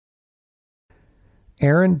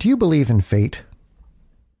Aaron, do you believe in fate?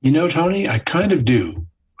 You know, Tony, I kind of do.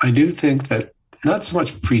 I do think that not so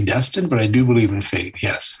much predestined, but I do believe in fate.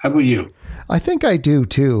 Yes. How about you? I think I do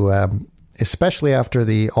too, especially after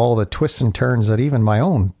all the twists and turns that even my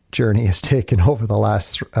own journey has taken over the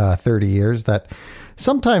last 30 years, that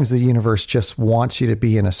sometimes the universe just wants you to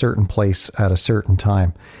be in a certain place at a certain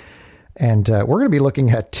time. And we're going to be looking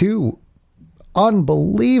at two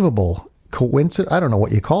unbelievable I don't know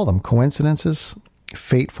what you call them, coincidences,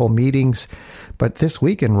 fateful meetings. But this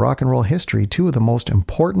week in rock and roll history, two of the most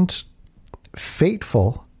important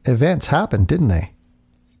fateful events happened, didn't they?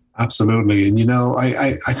 Absolutely. And, you know,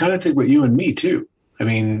 I kind of think with you and me too. I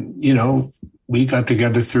mean, you know, we got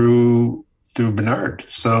together through Bernard.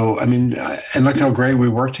 So, I mean, and look how great we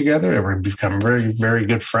work together and we've become very, very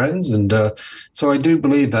good friends. And so I do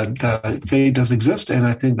believe that fate does exist. And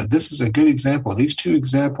I think that this is a good example. These two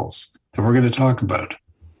examples that we're going to talk about.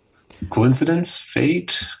 Coincidence,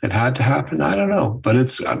 fate, it had to happen. I don't know. But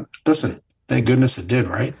it's, listen, thank goodness it did,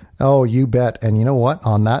 right? Oh, you bet. And you know what?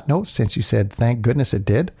 On that note, since you said thank goodness it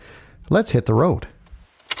did, let's hit the road.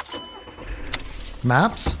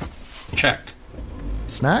 Maps? Check.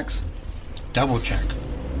 Snacks? Double check.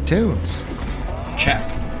 Tunes? Check.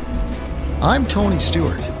 I'm Tony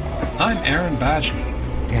Stewart. I'm Aaron Badgley.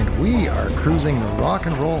 And we are cruising the rock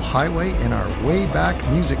and roll highway in our way back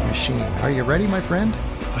music machine. Are you ready, my friend?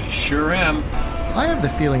 I sure am. I have the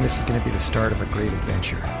feeling this is going to be the start of a great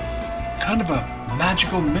adventure. Kind of a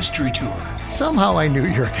magical mystery tour. Somehow I knew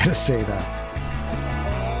you were going to say that.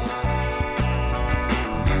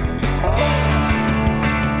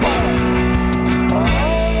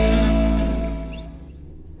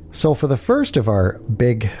 So for the first of our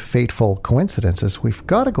big fateful coincidences, we've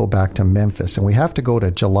got to go back to Memphis, and we have to go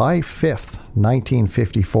to July 5th,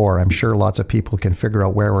 1954. I'm sure lots of people can figure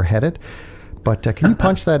out where we're headed, but can you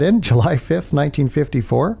punch that in? July 5th,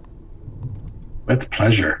 1954? With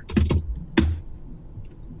pleasure.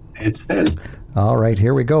 It's in. All right,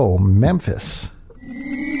 here we go. Memphis.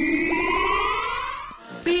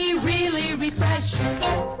 Be really refreshed.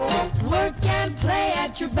 Work and play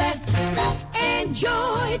at your best.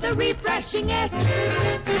 Enjoy the refreshingness.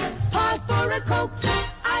 Pause for a Coke,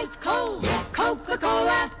 ice cold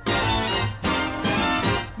Coca-Cola.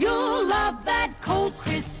 You'll love that cold,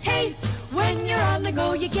 crisp taste. When you're on the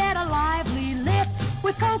go, you get a lively lift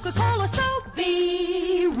with Coca-Cola. So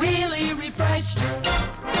be really refreshed.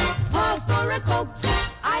 Pause for a Coke,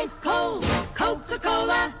 ice cold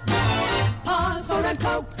Coca-Cola. Pause for a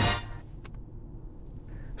Coke.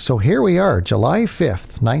 So here we are, July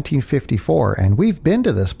 5th, 1954, and we've been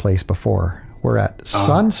to this place before. We're at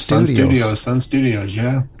Sun Studios. Sun Studios,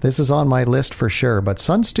 yeah. This is on my list for sure, but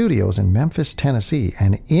Sun Studios in Memphis, Tennessee,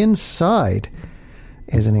 and inside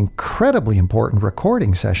is an incredibly important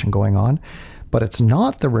recording session going on, but it's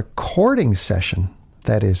not the recording session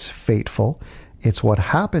that is fateful, it's what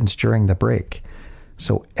happens during the break.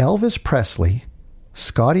 So Elvis Presley,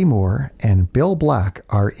 Scotty Moore, and Bill Black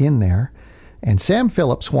are in there. And Sam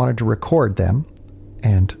Phillips wanted to record them,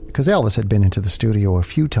 and because Elvis had been into the studio a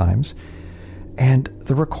few times, and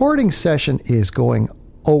the recording session is going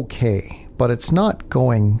okay, but it's not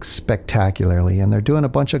going spectacularly, and they're doing a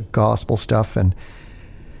bunch of gospel stuff, and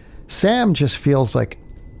Sam just feels like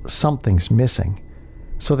something's missing.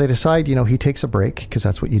 So they decide, he takes a break, because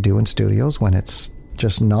that's what you do in studios when it's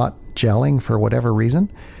just not gelling for whatever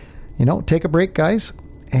reason. Take a break, guys.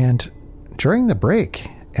 And during the break,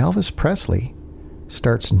 Elvis Presley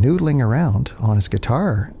starts noodling around on his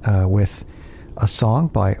guitar with a song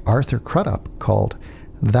by Arthur Crudup called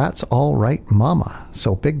That's All Right Mama.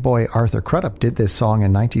 So big boy Arthur Crudup did this song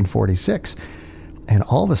in 1946. And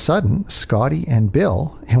all of a sudden, Scotty and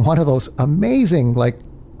Bill, in one of those amazing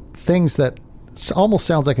things that almost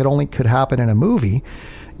sounds like it only could happen in a movie,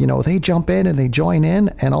 they jump in and they join in,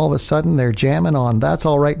 and all of a sudden they're jamming on That's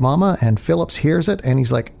All Right Mama, and Phillips hears it and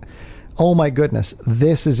he's like, oh my goodness,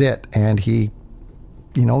 this is it. And he,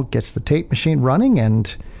 gets the tape machine running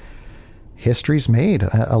and history's made.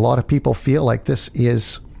 A lot of people feel like this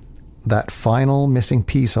is that final missing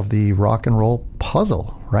piece of the rock and roll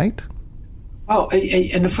puzzle, right? Oh,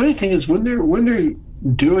 and the funny thing is when they're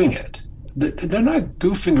doing it, they're not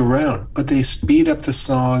goofing around, but they speed up the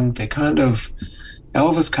song.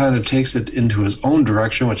 Elvis kind of takes it into his own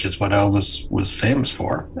direction, which is what Elvis was famous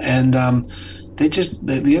for. And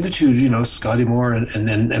the other two, Scotty Moore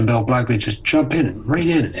and Bill Black, they just jump right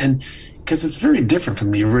in. And because it's very different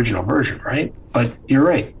from the original version, right? But you're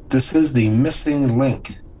right. This is the missing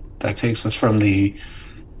link that takes us from the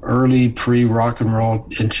early pre-rock and roll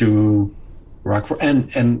into rock.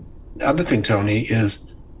 And the other thing, Tony, is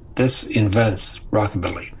this invents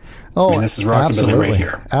rockabilly. Oh, I mean, this is rockabilly absolutely. right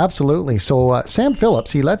here. Absolutely. So Sam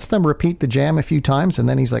Phillips, he lets them repeat the jam a few times, and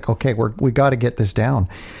then he's like, okay, we got to get this down.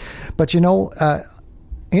 But,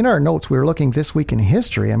 in our notes, we were looking this week in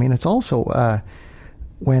history. I mean, it's also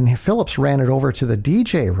when Phillips ran it over to the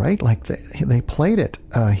DJ, right? Like they played it.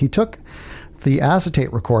 He took the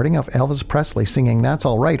acetate recording of Elvis Presley singing That's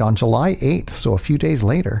All Right on July 8th, so a few days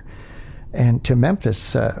later. And to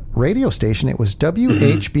Memphis radio station, it was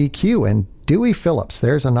WHBQ. And Dewey Phillips,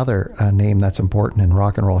 there's another name that's important in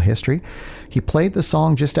rock and roll history. He played the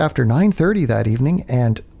song just after 9:30 that evening,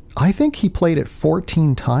 and I think he played it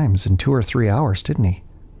 14 times in 2 or 3 hours, didn't he?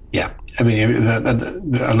 Yeah. I mean,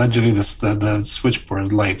 allegedly the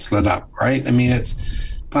switchboard lights lit up, right? I mean,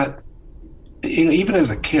 but even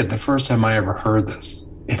as a kid, the first time I ever heard this,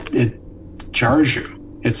 it jars you.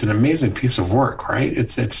 It's an amazing piece of work, right? It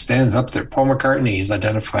stands up there. Paul McCartney has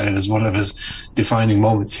identified it as one of his defining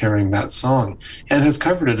moments hearing that song and has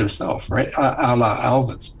covered it himself, right? A la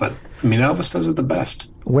Elvis. But, I mean, Elvis does it the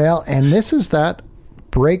best. Well, and this is that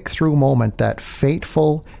breakthrough moment, that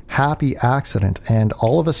fateful, happy accident. And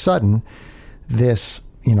all of a sudden, this,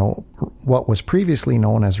 what was previously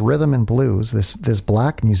known as rhythm and blues, this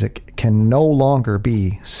black music can no longer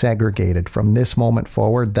be segregated. From this moment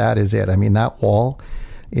forward, that is it. I mean, that wall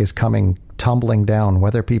is coming tumbling down,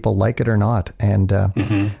 whether people like it or not. And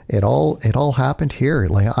it all happened here.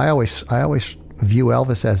 Like I always view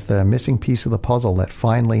Elvis as the missing piece of the puzzle that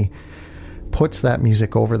finally puts that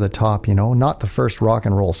music over the top. Not the first rock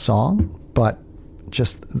and roll song, but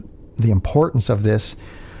just the importance of this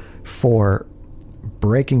for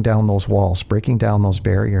breaking down those walls, breaking down those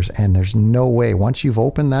barriers. And there's no way, once you've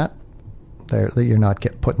opened that, you're not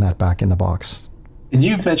putting that back in the box. And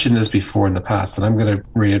you've mentioned this before in the past, and I'm going to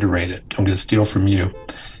reiterate it. I'm going to steal from you.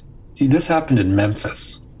 See, this happened in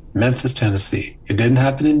Memphis, Tennessee. It didn't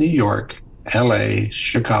happen in New York, LA,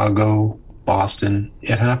 Chicago, Boston.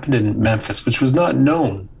 It happened in Memphis, which was not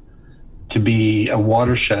known to be a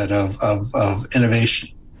watershed of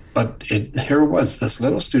innovation. But here it was, this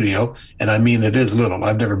little studio, and I mean, it is little.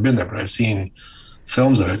 I've never been there, but I've seen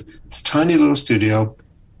films of it. It's a tiny little studio,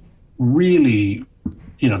 really,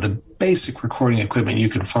 the basic recording equipment you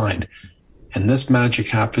can find. And this magic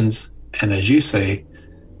happens, and as you say,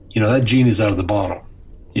 that genie's out of the bottle.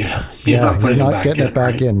 You're not getting it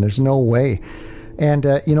back in. There's no way. And,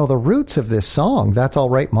 the roots of this song, That's All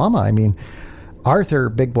Right, Mama, I mean, Arthur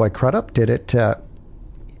Big Boy Crudup did it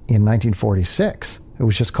in 1946. It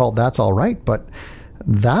was just called That's All Right, but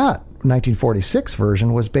that 1946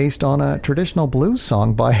 version was based on a traditional blues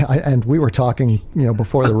song and we were talking,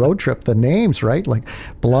 before the road trip, the names, right? Like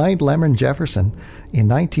Blind Lemon Jefferson in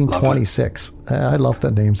 1926. I love the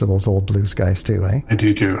names of those old blues guys too, eh? I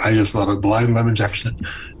do too. I just love it. Blind Lemon Jefferson.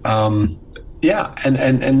 Yeah.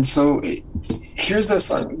 And so here's this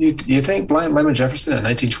song. You think Blind Lemon Jefferson in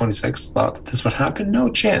 1926 thought that this would happen? No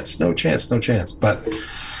chance. But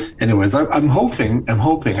anyways, I'm hoping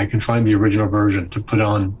I can find the original version to put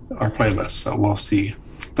on our playlist. So we'll see.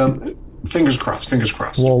 Fingers crossed.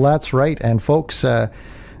 Well, that's right. And folks,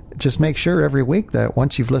 just make sure every week that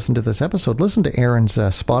once you've listened to this episode, listen to Aaron's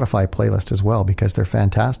Spotify playlist as well, because they're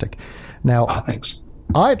fantastic. Now, thanks.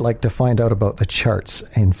 I'd like to find out about the charts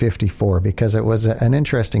in 54, because it was an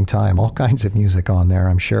interesting time. All kinds of music on there,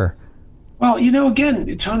 I'm sure. Well,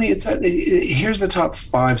 again, Tony, here's the top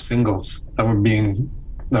 5 singles that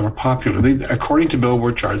were popular. According to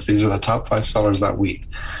Billboard charts, these are the top 5 sellers that week.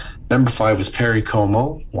 Number 5 was Perry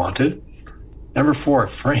Como, Wanted. Number 4,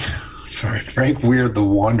 Frank Weir, The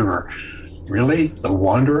Wanderer. Really? The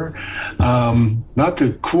Wanderer? Not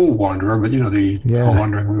the cool Wanderer, but the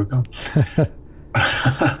wandering we would go.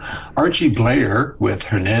 Archie Blair with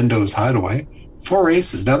Hernando's Hideaway. 4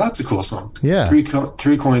 Aces. Now that's a cool song. Yeah. Three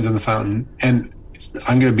Coins in the Fountain. And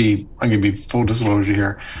I'm gonna be full disclosure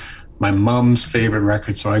here. My mom's favorite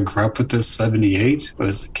record, so I grew up with this, 78,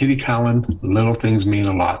 was Kitty Callan, Little Things Mean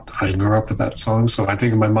a Lot. I grew up with that song, so I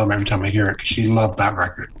think of my mom every time I hear it, because she loved that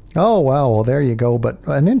record. Oh, wow. Well, there you go. But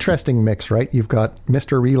an interesting mix, right? You've got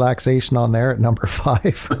Mr. Relaxation on there at number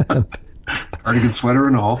 5. Cardigan sweater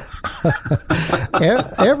and all.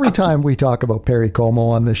 Every time we talk about Perry Como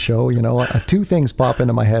on this show, 2 things pop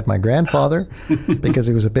into my head. My grandfather, because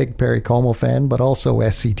he was a big Perry Como fan, but also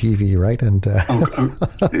SCTV, right? And it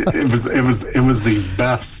was the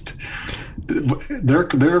best.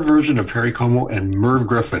 Their version of Perry Como and Merv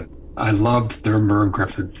Griffin. I loved their Merv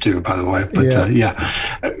Griffin too, by the way. But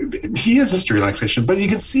he is Mr. Relaxation. But you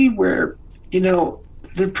can see where,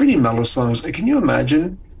 they're pretty mellow songs. Can you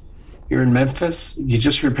imagine? You're in Memphis, you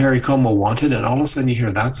just hear Perry Como, Wanted, and all of a sudden you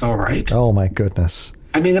hear That's All Right. Oh, my goodness.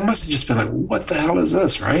 I mean, it must have just been like, what the hell is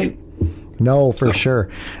this, right? No, for sure.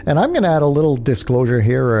 And I'm going to add a little disclosure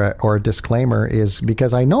here or a disclaimer is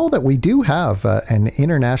because I know that we do have an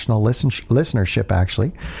international listenership,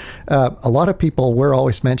 actually. A lot of people were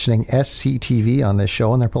always mentioning SCTV on this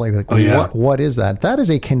show, and they're probably like, what is that? That is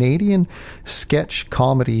a Canadian sketch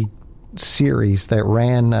comedy series that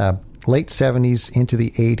ran late 70s into the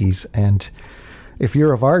 80s. And if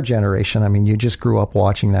you're of our generation, I mean, you just grew up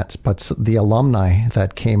watching that. But the alumni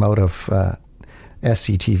that came out of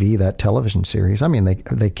SCTV, that television series, I mean,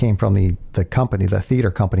 they came from the company, the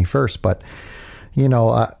theater company first, but you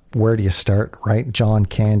know, where do you start, right? John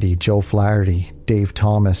Candy, Joe Flaherty, Dave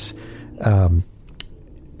Thomas, Catherine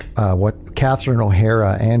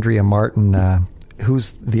O'Hara, Andrea Martin,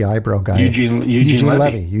 who's the eyebrow guy?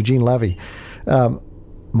 Eugene Levy.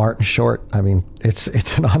 Martin Short. I mean,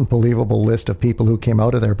 it's an unbelievable list of people who came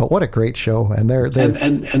out of there. But what a great show! And they're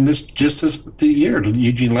and this the year,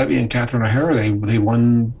 Eugene Levy and Catherine O'Hara, they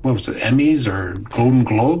won, what was it, Emmys or Golden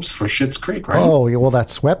Globes for Schitt's Creek, right? Oh, well, that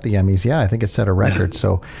swept the Emmys. Yeah, I think it set a record.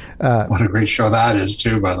 So, what a great show that is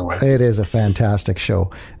too, by the way. It is a fantastic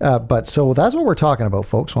show. But so that's what we're talking about,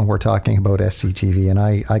 folks, when we're talking about SCTV, and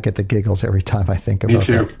I get the giggles every time I think about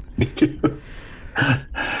that. Me too.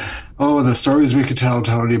 Oh, the stories we could tell,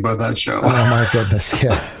 Tony, about that show. Oh, my goodness,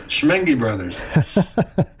 yeah. Schmengi Brothers.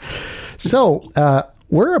 So,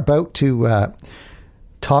 we're about to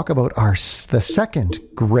talk about the second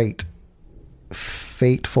great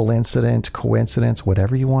fateful incident, coincidence,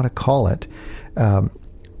 whatever you want to call it.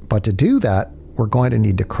 But to do that, we're going to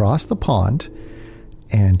need to cross the pond,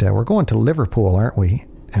 and we're going to Liverpool, aren't we?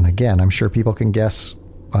 And again, I'm sure people can guess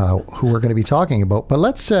who we're going to be talking about. But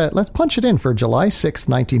let's punch it in for July 6th,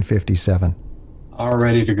 1957. All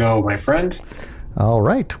ready to go, my friend. All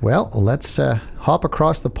right. Well, let's hop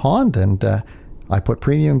across the pond, and I put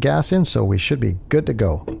premium gas in, so we should be good to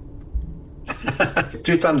go.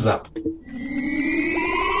 2 thumbs up.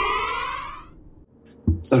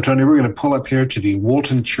 So, Tony, we're going to pull up here to the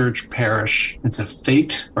Woolton Church Parish. It's a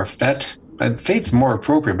fete or fete. Fate's more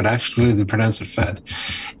appropriate, but actually they pronounce it Fed.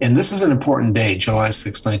 And this is an important day, July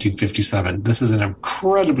 6, 1957. This is an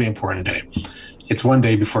incredibly important day. It's one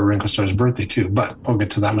day before Ringo Starr's birthday, too, but we'll get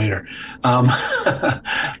to that later.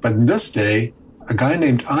 But this day, a guy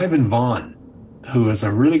named Ivan Vaughn, who is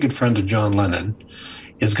a really good friend of John Lennon,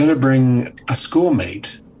 is going to bring a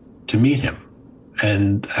schoolmate to meet him.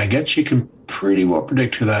 And I guess you can pretty well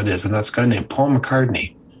predict who that is, and that's a guy named Paul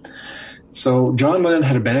McCartney. So John Lennon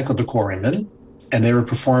had a band called the Quarrymen, and they were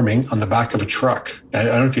performing on the back of a truck. I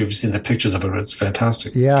don't know if you've seen the pictures of it, but it's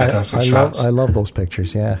fantastic. Yeah, fantastic shots. I love those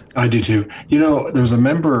pictures, yeah. I do too. You know, there was a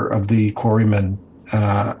member of the Quarrymen,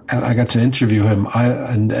 and I got to interview him,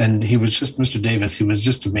 and he was just, Mr. Davis, he was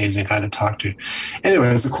just amazing guy to talk to.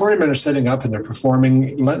 Anyways, the Quarrymen are setting up and they're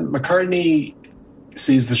performing. McCartney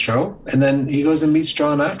sees the show, and then he goes and meets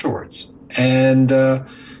John afterwards. And the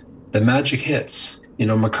magic hits. You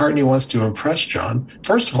know, McCartney wants to impress John.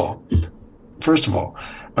 First of all,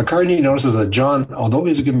 McCartney notices that John, although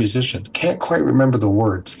he's a good musician, can't quite remember the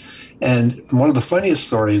words. And one of the funniest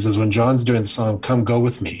stories is when John's doing the song "Come Go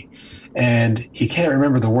With Me," and he can't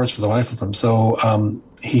remember the words for the life of him. So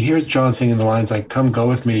he hears John singing the lines like, "Come go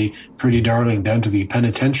with me, pretty darling, down to the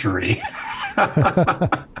penitentiary."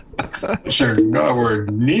 Sure, nowhere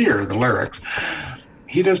near the lyrics.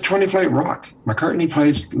 He does 20 Flight Rock. McCartney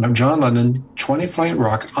plays John Lennon 20 Flight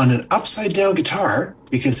Rock on an upside-down guitar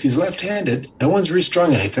because he's left-handed. No one's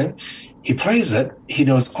restrung anything. He plays it. He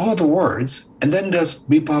knows all the words and then does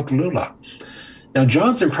Beep Bop Lula. Now,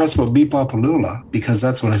 John's impressed about Beep Bop Lula because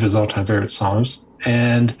that's one of his all-time favorite songs.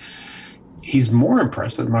 And he's more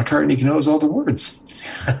impressed that McCartney knows all the words.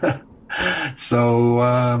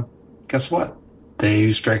 So guess what?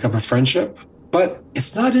 They strike up a friendship, but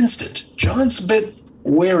it's not instant. John's a bit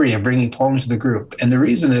wary of bringing Paul into the group. And the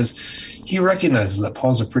reason is he recognizes that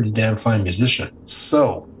Paul's a pretty damn fine musician.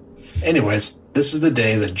 So anyways, this is the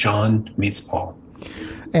day that John meets Paul.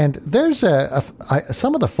 And there's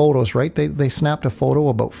some of the photos, right? They snapped a photo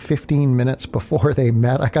about 15 minutes before they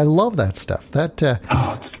met. Like, I love that stuff. That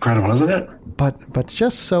it's incredible, isn't it? But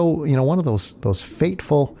just so, you know, one of those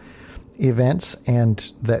fateful events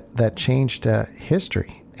and that changed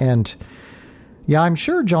history. And yeah, I'm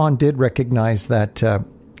sure John did recognize that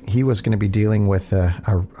he was going to be dealing with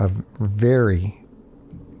a very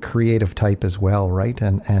creative type as well, right?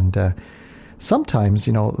 And sometimes,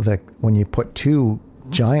 you know, when you put two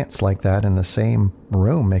giants like that in the same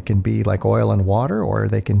room, it can be like oil and water, or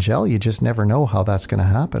they can gel. You just never know how that's going to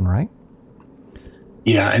happen, right?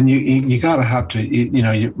 Yeah, and you got to have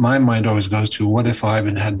to, my mind always goes to, what if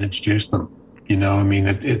Ivan hadn't introduced them? You know, I mean,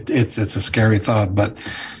 it's a scary thought, but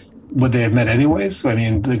would they have met anyways? I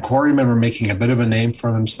mean, the Quarrymen were making a bit of a name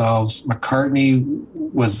for themselves. McCartney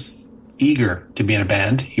was eager to be in a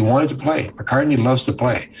band. He wanted to play. McCartney loves to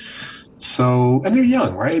play. So, and they're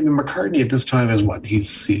young, right? I mean, McCartney at this time is what?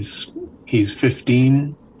 He's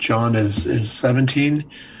 15. John is 17. I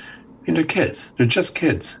mean, they're kids. They're just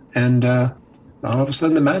kids. And all of a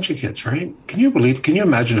sudden the magic hits, right? Can you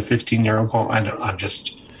imagine a 15-year-old Paul?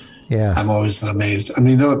 I'm always amazed. I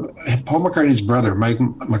mean, Paul McCartney's brother, Mike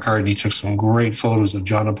McCartney, took some great photos of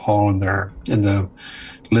John and Paul in the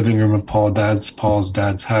living room of Paul's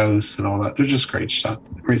dad's house and all that. They're just great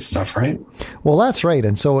stuff, right? Well, that's right.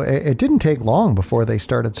 And so it didn't take long before they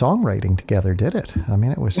started songwriting together, did it? I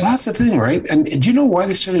mean, it was... Well, that's the thing, right? And do you know why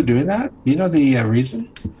they started doing that? Do you know the reason?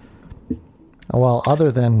 Well, other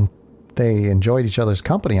than they enjoyed each other's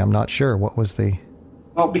company, I'm not sure. What was the...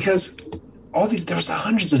 Well, because... there was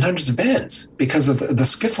hundreds and hundreds of bands because of the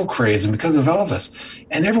skiffle craze and because of Elvis,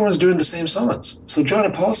 and everyone's doing the same songs. So John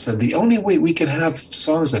and Paul said the only way we can have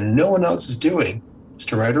songs that no one else is doing is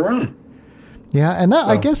to write our own. Yeah, and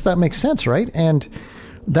I guess that makes sense, right? And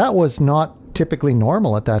that was not typically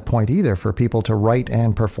normal at that point either for people to write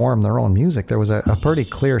and perform their own music. There was a pretty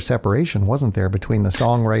clear separation, wasn't there, between the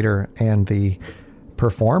songwriter and the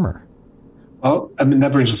performer? Well, I mean,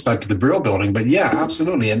 that brings us back to the Brill Building, but yeah,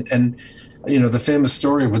 absolutely. And you know, the famous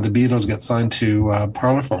story of when the Beatles get signed to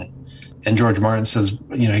Parlophone, and George Martin says,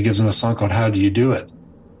 you know, he gives them a song called "How Do You Do It,"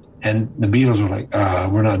 and the Beatles were like,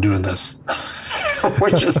 "We're not doing this. We're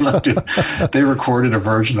just not doing." They recorded a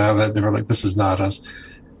version of it. They were like, "This is not us."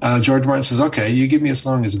 George Martin says, "Okay, you give me a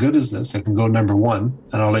song as good as this, I can go number one,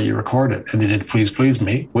 and I'll let you record it." And they did "Please Please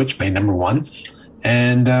Me," which made number one.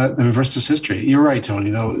 And the rest is history. You're right,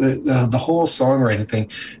 Tony, though. The whole songwriting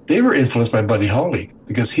thing, they were influenced by Buddy Holly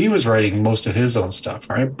because he was writing most of his own stuff,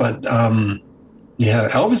 right? But,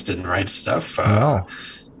 Elvis didn't write stuff. No.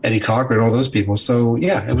 Eddie Cochran, all those people. So,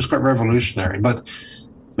 yeah, it was quite revolutionary. But,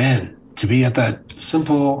 man, to be at that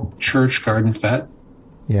simple church garden fete,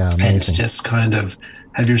 amazing. And just kind of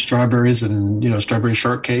have your strawberries and, strawberry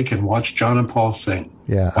shortcake and watch John and Paul sing.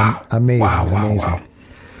 Yeah, wow. Amazing. Wow.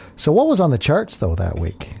 So what was on the charts, though, that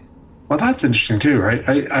week? Well, that's interesting, too, right?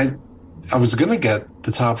 I was going to get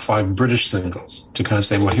the top 5 British singles to kind of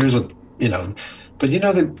say, well, here's what, But,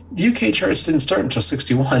 the UK charts didn't start until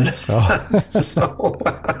 61. Oh. So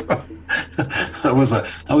that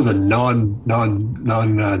was a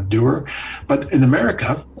non-doer. But in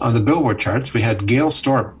America, on the Billboard charts, we had Gail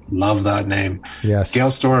Storm. Love that name. Yes.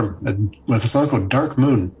 Gail Storm with a song called Dark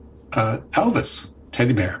Moon. Elvis,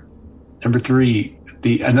 Teddy Bear. Number 3,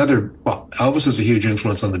 Elvis is a huge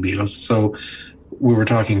influence on the Beatles. So we were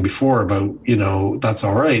talking before about, That's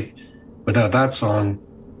All Right. Without that song,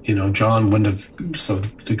 John wouldn't have, so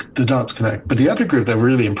the dots connect. But the other group that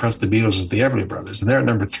really impressed the Beatles was the Everly Brothers. And they're at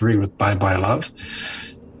number 3 with Bye Bye Love.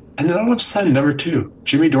 And then all of a sudden, number 2,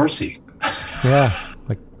 Jimmy Dorsey. Yeah.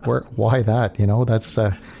 Why that?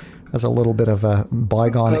 That's a little bit of a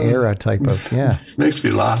bygone era type of, Makes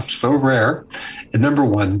me laugh. So rare. And number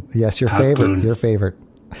 1. Yes, your Pat favorite. Boone. Your favorite.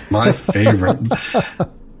 My favorite.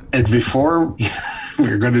 And before we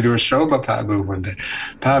were going to do a show about Pat Boone one day,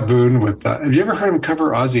 Pat Boone with, have you ever heard him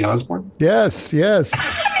cover Ozzy Osbourne? Yes.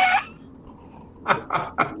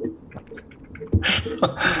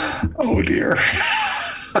 Oh, dear.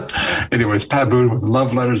 Anyways, Pat Boone with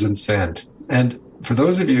Love Letters and Sand. And for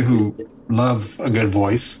those of you who love a good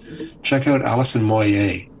voice, check out Alison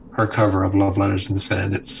Moyet, her cover of Love Letters in the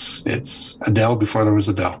Sand. It's Adele before there was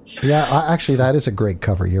Adele. Yeah, actually, that is a great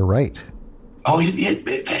cover. You're right. Oh,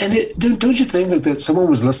 don't you think that someone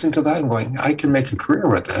was listening to that and going, I can make a career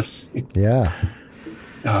with this? Yeah.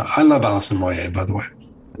 I love Alison Moyet, by the way.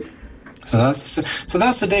 So that's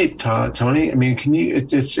the date, Tony. I mean, can you?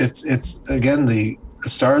 It's again the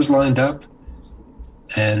stars lined up,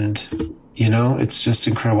 and it's just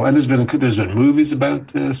incredible. And there's been movies about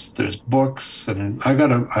this. There's books, and I've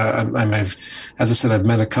as I said, I've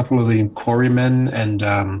met a couple of the Quarrymen,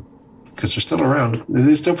 and because they're still around,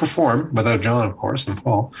 they still perform without John, of course, and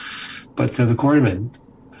Paul, but the Quarrymen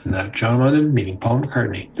and John Lennon meeting Paul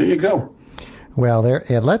McCartney. There you go. Well,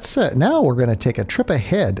 let's now we're going to take a trip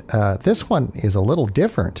ahead. This one is a little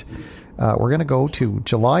different. We're going to go to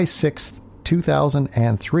July 6th,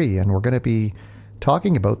 2003, and we're going to be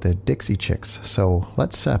talking about the Dixie Chicks. So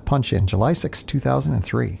let's punch in July 6th,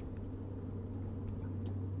 2003.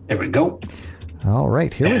 There we go. All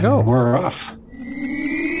right, here we go. We're off.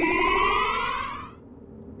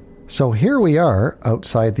 So here we are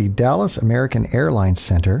outside the Dallas American Airlines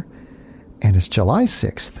Center, and it's July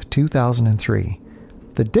 6th, 2003.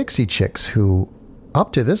 The Dixie Chicks, who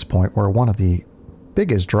up to this point were one of the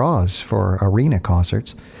big as draws for arena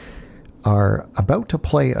concerts, are about to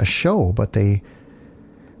play a show, but they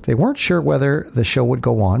weren't sure whether the show would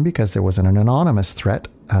go on because there was an anonymous threat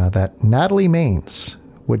that Natalie Maines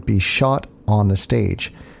would be shot on the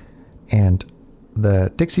stage. And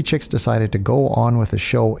the Dixie Chicks decided to go on with the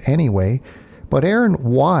show anyway. But Aaron,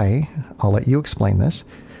 why, I'll let you explain this,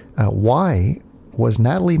 why was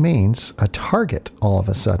Natalie Maines a target all of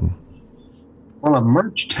a sudden? Well, on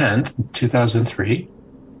March 10th, 2003,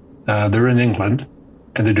 they're in England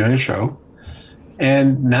and they're doing a show.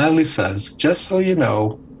 And Natalie says, just so you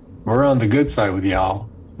know, we're on the good side with y'all.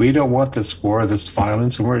 We don't want this war, this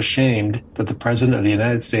violence, and we're ashamed that the president of the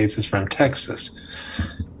United States is from Texas,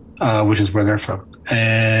 which is where they're from.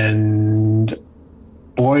 And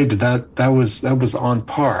boy, that was on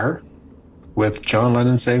par with John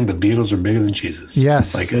Lennon saying the Beatles are bigger than Jesus.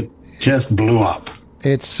 Yes. Like it just blew up.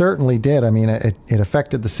 It certainly did. I mean, it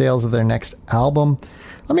affected the sales of their next album.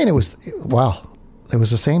 I mean, it was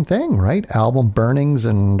the same thing, right? Album burnings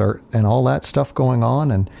and all that stuff going on,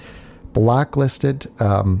 and blacklisted.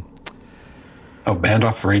 Banned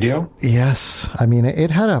off radio? Yes. I mean, it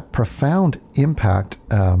had a profound impact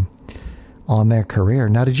on their career.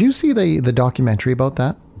 Now, did you see the documentary about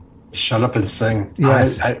that? Shut Up and Sing.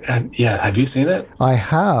 Yes. Yeah. Have you seen it? I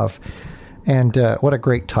have. And what a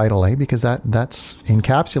great title, eh? Because that's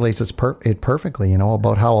encapsulates it perfectly,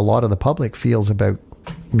 about how a lot of the public feels about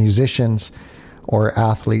musicians or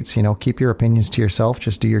athletes. Keep your opinions to yourself,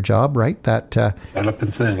 just do your job, right? Shut Up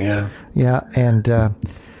and Sing, yeah. Yeah, and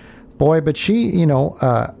boy, but she,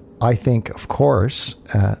 I think, of course,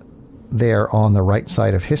 they're on the right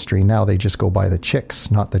side of history. Now they just go by the Chicks,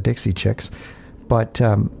 not the Dixie Chicks. But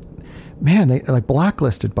man, they like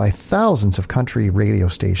blacklisted by thousands of country radio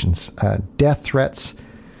stations. Death threats.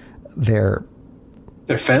 Their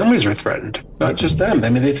families are threatened, not just them. I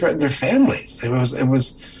mean, they threatened their families. It was,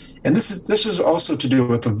 and this is also to do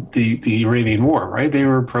with the Iranian war, right? They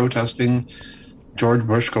were protesting George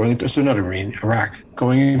Bush going into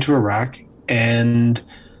going into Iraq, and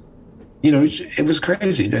it was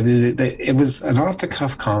crazy. It was an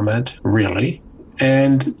off-the-cuff comment, really.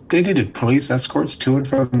 And they needed police escorts to and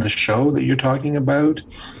from the show that you're talking about,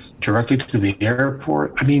 directly to the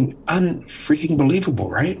airport. I mean, unfreaking believable,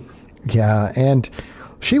 right? Yeah, and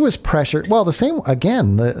she was pressured. Well, the same,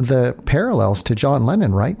 again, the parallels to John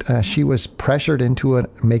Lennon, right? She was pressured into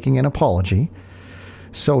making an apology.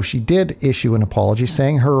 So she did issue an apology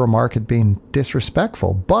saying her remark had been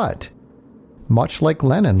disrespectful. But much like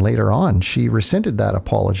Lennon later on, she rescinded that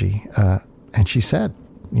apology. And she said,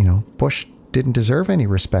 Bush didn't deserve any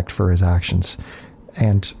respect for his actions.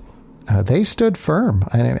 And they stood firm,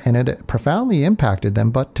 and it profoundly impacted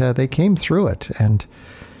them, but they came through it. And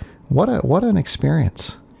what an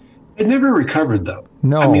experience. It never recovered, though.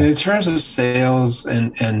 No. I mean, in terms of sales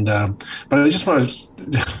and but I just want to,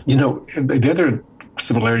 the other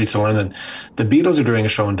similarity to Lennon, the Beatles are doing a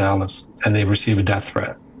show in Dallas and they receive a death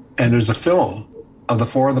threat. And there's a film of the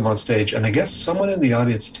four of them on stage. And I guess someone in the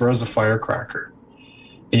audience throws a firecracker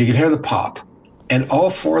and you can hear the pop. And all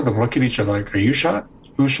four of them look at each other like, are you shot?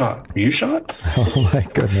 Who's shot? Are you shot? Oh, my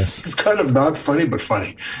goodness. It's kind of not funny, but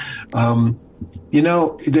funny. Do you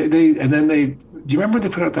remember they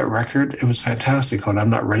put out that record? It was fantastic called I'm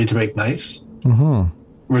Not Ready to Make Nice. Mm-hmm.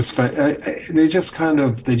 They just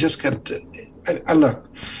kept, look,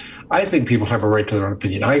 I think people have a right to their own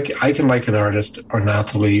opinion. I can like an artist or an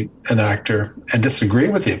athlete, an actor, and disagree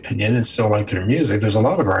with the opinion and still like their music. There's a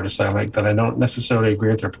lot of artists I like that I don't necessarily agree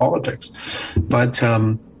with their politics. But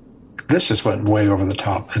this just went way over the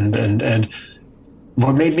top. And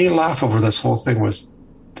what made me laugh over this whole thing was,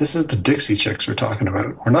 this is the Dixie Chicks we're talking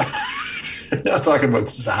about. We're not... We're not talking about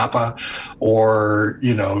Zappa or,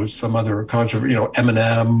 some other controversy,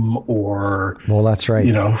 Eminem or... Well, that's right.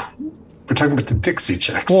 We're talking about the Dixie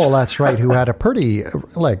Chicks. Well, that's right. Who had a pretty,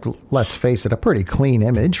 let's face it, a pretty clean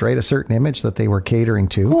image, right? A certain image that they were catering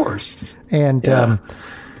to. Of course. And, yeah.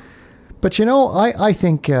 But, I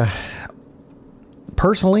think,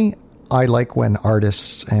 personally, I like when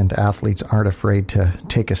artists and athletes aren't afraid to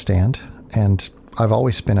take a stand. And I've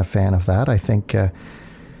always been a fan of that. I think...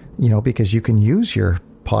 because you can use your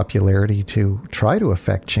popularity to try to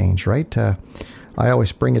affect change, right? I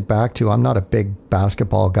always bring it back to, I'm not a big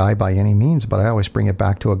basketball guy by any means, but I always bring it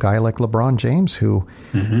back to a guy like LeBron James who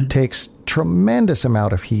takes tremendous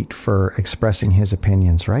amount of heat for expressing his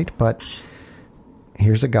opinions, right? But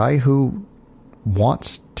here's a guy who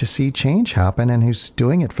wants to see change happen and who's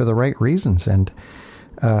doing it for the right reasons. And,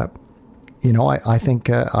 I think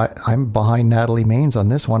I'm behind Natalie Maines on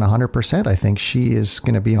this one 100%. I think she is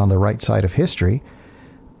going to be on the right side of history.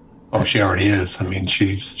 Oh, she already is. I mean,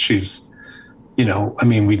 she's I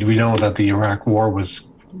mean, we know that the Iraq War was,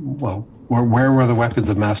 well, where were the weapons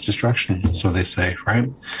of mass destruction? So they say, right?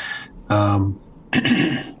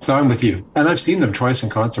 So I'm with you. And I've seen them twice in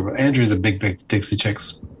concert. But Andrew's a big Dixie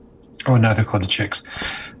Chicks. Oh, now they're called the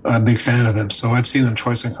Chicks. A big fan of them. So I've seen them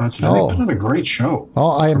twice in concert. And they put on a great show.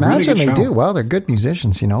 Oh, I imagine they do. Well, they're good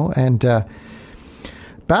musicians, And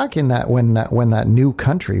back in that when that new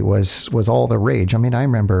country was all the rage. I mean, I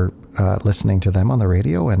remember listening to them on the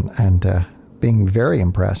radio and being very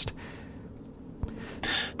impressed.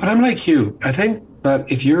 But I'm like you. I think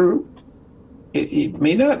that if it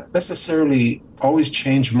may not necessarily always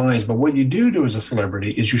change minds, but what you do as a celebrity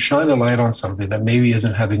is you shine a light on something that maybe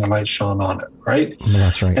isn't having a light shone on it, right? Well,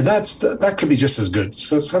 that's right. And that could be just as good.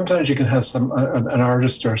 So sometimes you can have an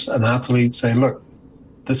artist or an athlete say, look,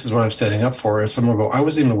 this is what I'm standing up for. And someone will go, I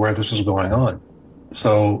wasn't even aware this was going on.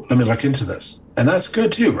 So let me look into this. And that's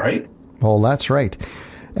good too, right? Well, that's right.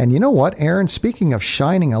 And you know what, Aaron, speaking of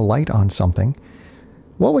shining a light on something,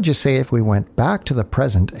 what would you say if we went back to the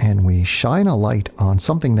present and we shine a light on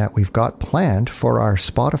something that we've got planned for our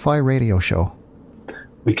Spotify radio show?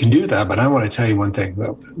 We can do that, but I want to tell you one thing,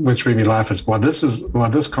 which made me laugh is while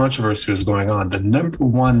this controversy was going on, the number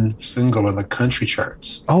one single in the country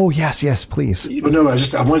charts. Oh, yes, please. No,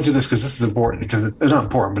 I want to do this because this is important, because it's not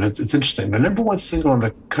important, but it's interesting. The number one single in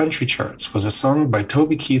the country charts was a song by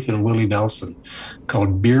Toby Keith and Willie Nelson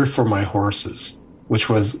called "Beer for My Horses," which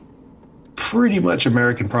was pretty much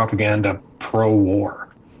American propaganda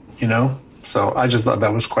pro-war, So I just thought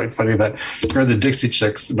that was quite funny that you're the Dixie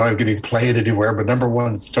Chicks not getting played anywhere, but number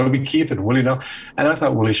one is Toby Keith and Willie Nelson. And I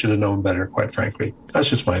thought Willie should have known better, quite frankly. That's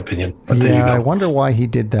just my opinion. But there you go. I wonder why he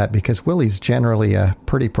did that, because Willie's generally a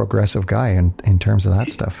pretty progressive guy in terms of that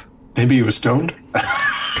stuff. Maybe he was stoned?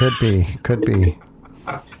 Could be.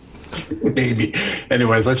 Maybe.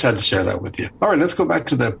 Anyways, I just had to share that with you. All right, let's go back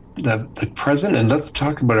to the present and let's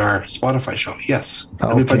talk about our Spotify show. Yes.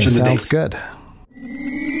 Okay, sounds good.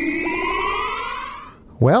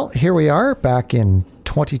 Well, here we are back in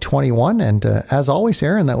 2021. And as always,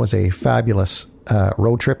 Aaron, that was a fabulous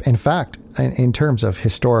road trip. In fact, in terms of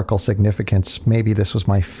historical significance, maybe this was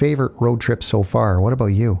my favorite road trip so far. What about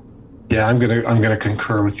you? Yeah, I'm gonna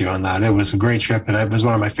concur with you on that. It was a great trip, and it was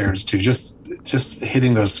one of my favorites too. Just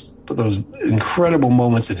hitting those incredible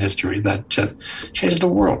moments in history that just changed the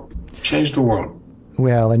world.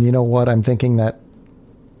 Well, and you know what? I'm thinking that,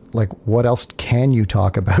 like, what else can you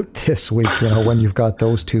talk about this week, when you've got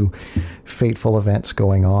those two fateful events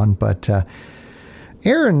going on? But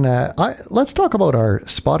Aaron, let's talk about our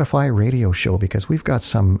Spotify radio show, because we've got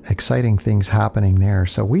some exciting things happening there.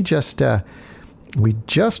 So we just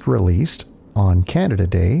released on Canada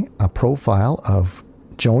Day a profile of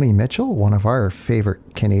Joni Mitchell, one of our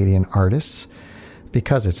favorite Canadian artists,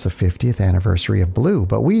 because it's the 50th anniversary of Blue.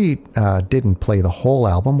 But we didn't play the whole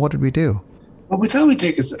album. What did we do? Well, we thought we'd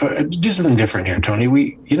do something different here, Tony.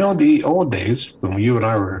 The old days when you and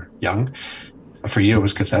I were young, for you it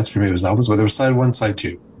was cassettes, for me it was albums, but there was side one, side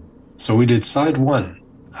two. So we did side one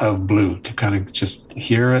of Blue to kind of just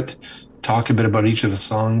hear it, talk a bit about each of the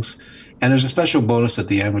songs. And there's a special bonus at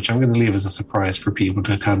the end, which I'm going to leave as a surprise for people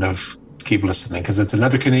to kind of keep listening, because it's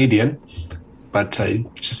another Canadian, but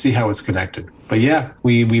just see how it's connected. But yeah,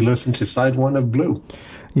 we listened to side one of Blue.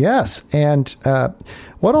 Yes, and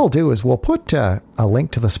what I'll do is we'll put a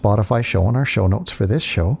link to the Spotify show in our show notes for this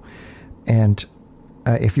show. And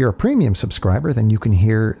if you're a premium subscriber, then you can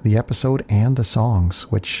hear the episode and the songs,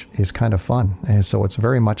 which is kind of fun. And so it's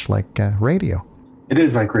very much like radio. It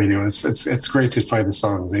is like radio. It's great to find the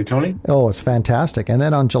songs, eh, Tony? Oh, it's fantastic. And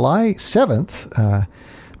then on July 7th,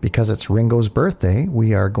 because it's Ringo's birthday,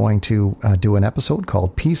 we are going to do an episode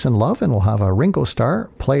called Peace and Love, and we'll have a Ringo Starr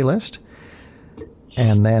playlist.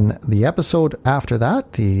 And then the episode after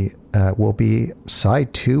that, will be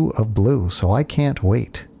side 2 of Blue. So I can't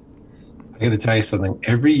wait. I got to tell you something.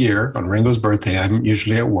 Every year on Ringo's birthday, I'm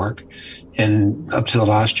usually at work. And up to the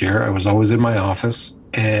last year, I was always in my office.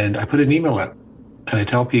 And I put an email out. And I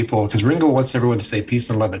tell people, because Ringo wants everyone to say peace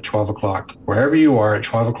and love at 12 o'clock. Wherever you are at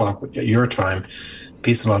 12 o'clock at your time,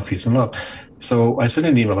 peace and love, peace and love. So I sent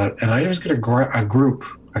an email out, and I just get a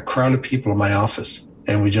crowd of people in my office.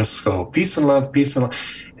 And we just go, peace and love, peace and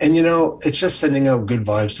love. And, it's just sending out good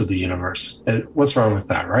vibes to the universe. And what's wrong with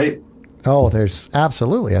that, right? Oh, there's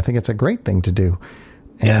absolutely. I think it's a great thing to do.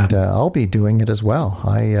 And I'll be doing it as well.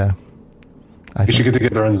 We should get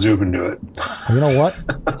together on Zoom and do it. You know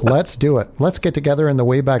what? Let's do it. Let's get together in the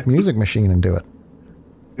Wayback Music Machine and do it.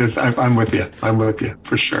 I'm with you. I'm with you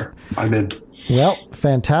for sure. I'm in. Well,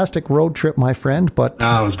 fantastic road trip, my friend. But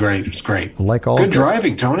No, it was great. It was great. like all Good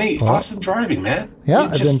driving, Tony. Awesome driving, man. Yeah, You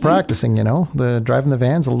I've been practicing. The driving the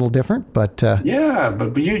van's a little different, but Yeah,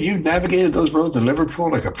 but you navigated those roads in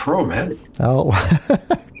Liverpool like a pro, man. oh,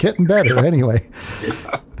 getting better anyway.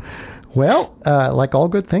 Well, like all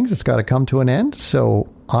good things, it's got to come to an end. So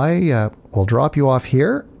I will drop you off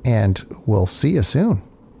here, and we'll see you soon.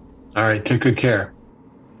 All right, take good care.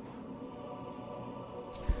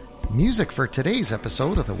 Music for today's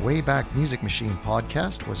episode of the Wayback Music Machine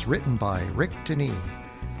podcast was written by Rick Denis.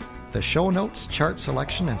 The show notes, chart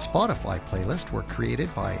selection, and Spotify playlist were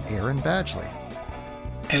created by Aaron Badgley.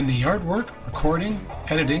 And the artwork, recording,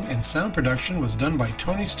 editing, and sound production was done by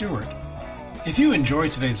Tony Stewart. If you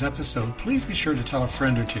enjoyed today's episode, please be sure to tell a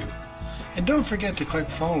friend or two. And don't forget to click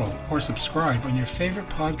follow or subscribe on your favorite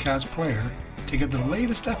podcast player to get the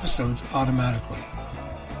latest episodes automatically.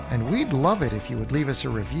 And we'd love it if you would leave us a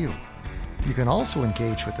review. You can also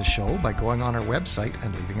engage with the show by going on our website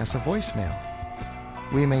and leaving us a voicemail.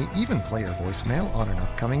 We may even play your voicemail on an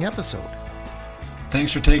upcoming episode.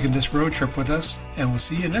 Thanks for taking this road trip with us, and we'll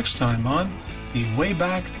see you next time on the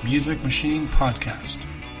Wayback Music Machine podcast.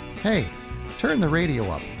 Hey, turn the radio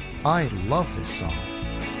up. I love this song.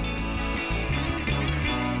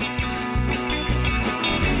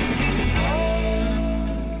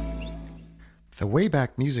 The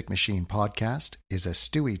Wayback Music Machine podcast is a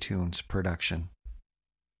Stewie Tunes production.